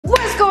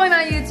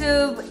on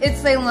YouTube,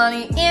 it's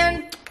Leilani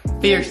and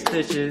Fierce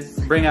Stitches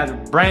bring out a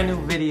brand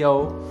new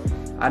video.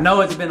 I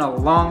know it's been a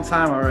long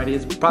time already.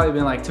 It's probably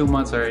been like 2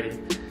 months already.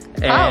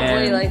 And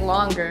probably like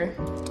longer.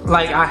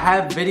 Like I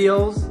have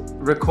videos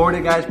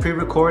recorded, guys,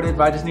 pre-recorded,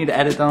 but I just need to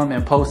edit them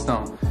and post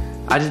them.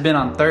 I just been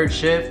on third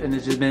shift and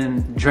it's just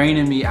been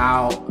draining me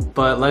out.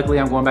 But luckily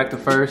I'm going back to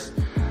first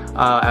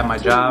at my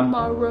job.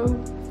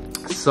 Tomorrow.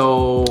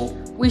 So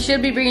we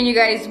should be bringing you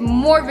guys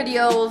more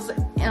videos,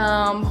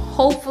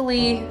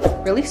 hopefully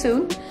really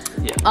soon.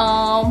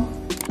 Yeah.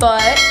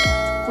 But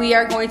we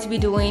are going to be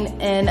doing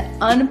an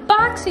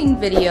unboxing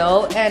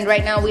video, and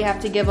right now we have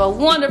to give a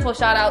wonderful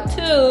shout out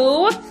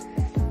to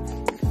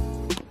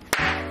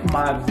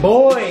my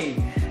boy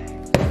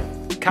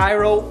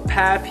Cairo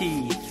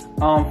Pappy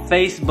on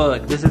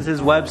Facebook. This is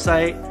his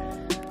website.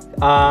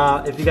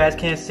 If you guys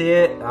can't see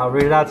it, I'll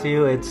read it out to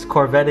you. It's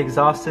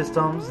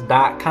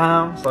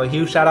CorvetteExhaustSystems.com. So a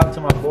huge shout out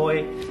to my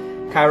boy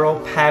Cairo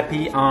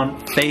Pappy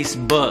on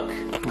Facebook.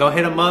 Go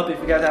hit him up if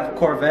you guys have a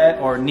Corvette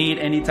or need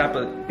any type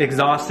of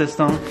exhaust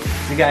system.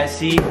 You guys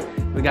see,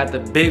 we got the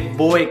big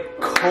boy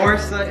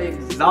Corsa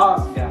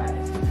exhaust,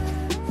 guys.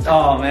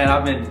 Oh man,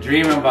 I've been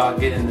dreaming about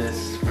getting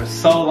this for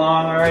so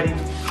long already.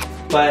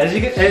 But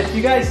if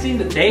you guys seen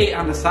the date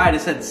on the side,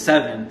 it said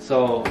 7.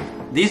 So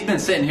these been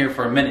sitting here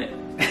for a minute.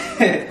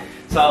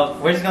 So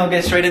we're just gonna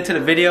get straight into the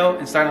video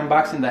and start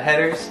unboxing the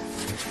headers.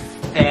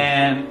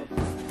 And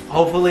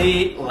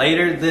hopefully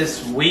later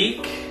this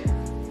week,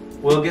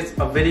 we'll get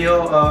a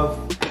video of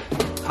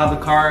how the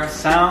car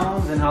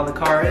sounds and how the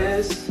car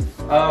is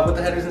with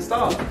the headers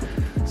installed.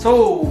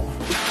 So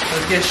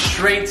let's get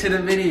straight to the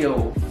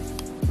video.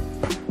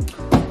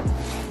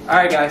 All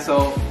right, guys.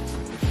 So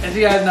as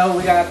you guys know,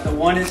 we got the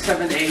 1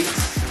 7/8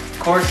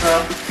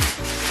 Corsa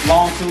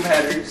long tube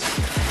headers,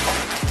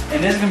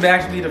 and this is gonna be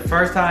actually the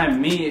first time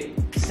me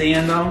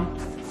seeing them.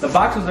 The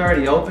box was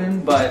already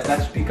open, but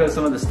that's because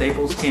some of the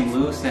staples came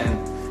loose, and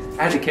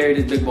I had to carry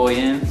this big boy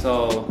in.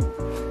 So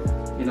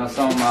you know,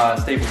 some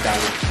staples got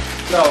loose.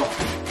 So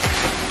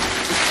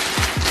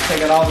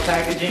take out all the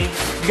packaging.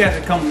 You guys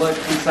can come look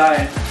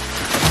inside,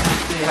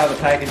 see how the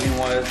packaging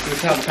was. This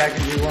is how the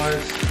packaging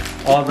was.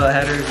 All the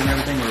headers and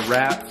everything were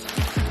wrapped.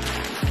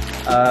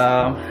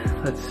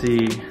 Let's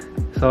see.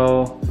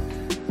 So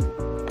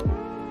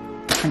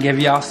I'll give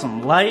y'all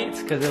some light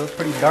because it was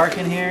pretty dark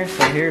in here.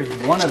 So here's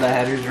one of the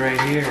headers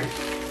right here.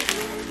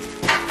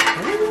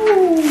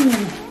 Ooh.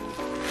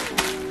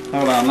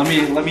 Hold on, let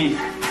me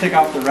take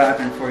off the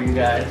wrapping for you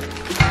guys.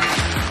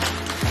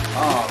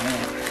 Oh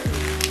man.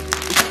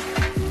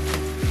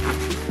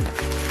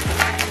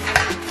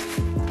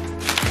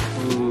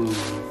 Ooh.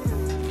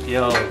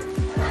 Yo.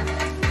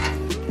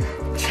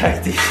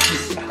 Check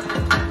these out.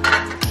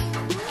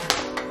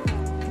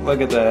 Look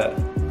at that.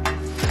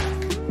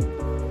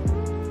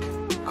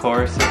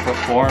 Corsa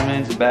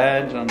Performance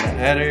badge on the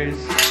headers.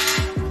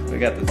 We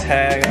got the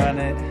tag on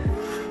it.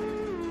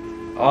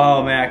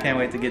 Oh man, I can't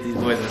wait to get these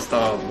boys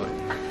installed. But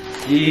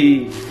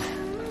geez.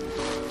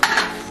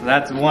 So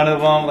that's one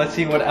of them. Let's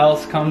see what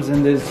else comes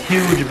in this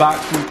huge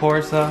box from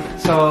Corsa.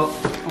 So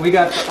we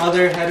got the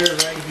other header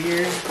right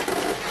here.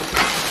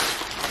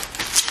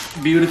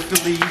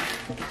 Beautifully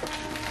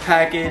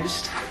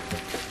packaged.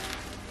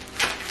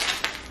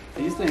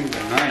 These things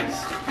are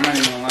nice. I'm not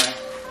even gonna lie.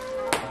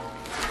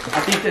 I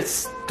think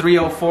it's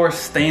 304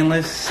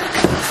 stainless.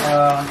 Let's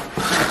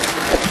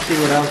see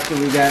what else do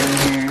we got in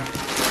here.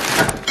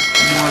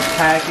 More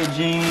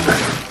packaging,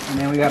 and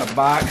then we got a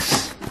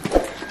box.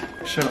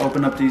 Should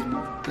open up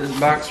this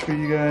box for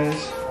you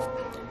guys.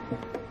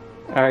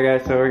 Alright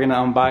guys, so we're gonna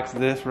unbox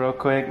this real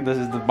quick. This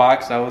is the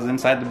box that was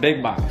inside the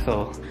big box.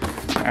 So,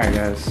 alright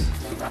guys,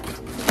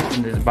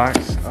 open this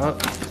box up.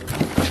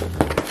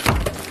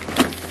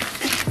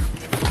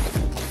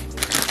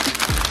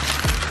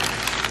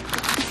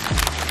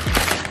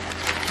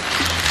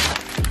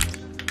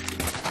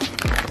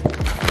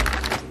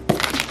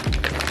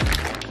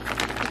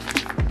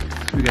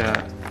 We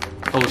got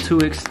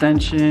O2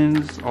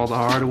 extensions, all the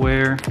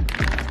hardware,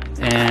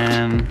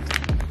 and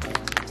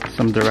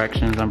some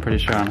directions, I'm pretty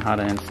sure, on how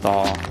to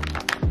install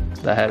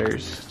the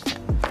headers.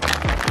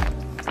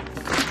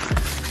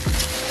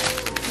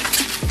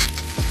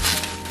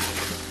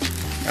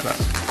 Got a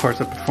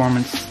Corsa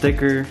Performance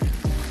sticker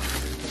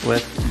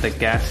with the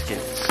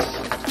gaskets.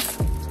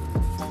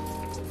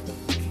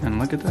 And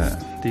look at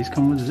that, these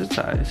come with zip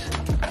ties.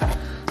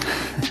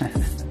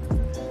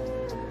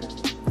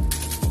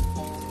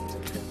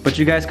 But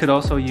you guys could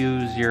also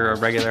use your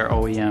regular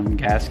OEM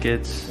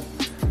gaskets.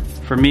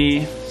 For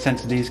me,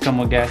 since these come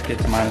with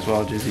gaskets, might as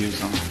well just use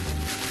them.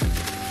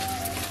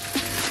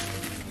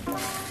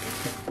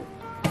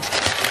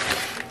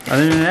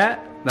 Other than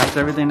that, that's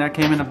everything that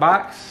came in the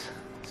box.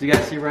 So you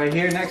guys see right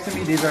here next to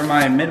me, these are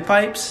my mid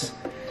pipes.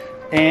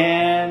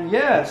 And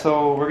yeah,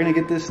 so we're gonna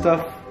get this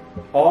stuff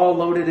all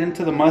loaded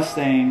into the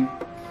Mustang,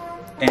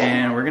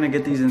 and we're gonna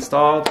get these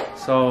installed.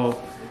 So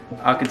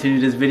I'll continue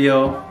this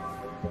video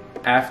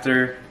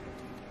after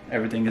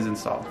everything is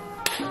installed.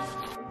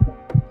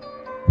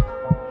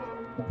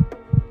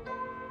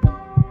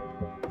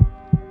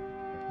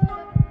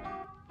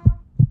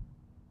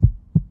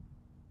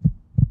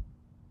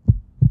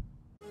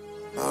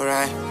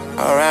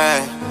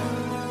 alright.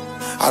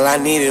 All I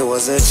needed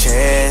was a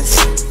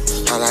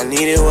chance. All I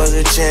needed was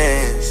a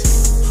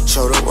chance.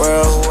 Show the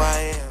world who I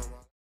am.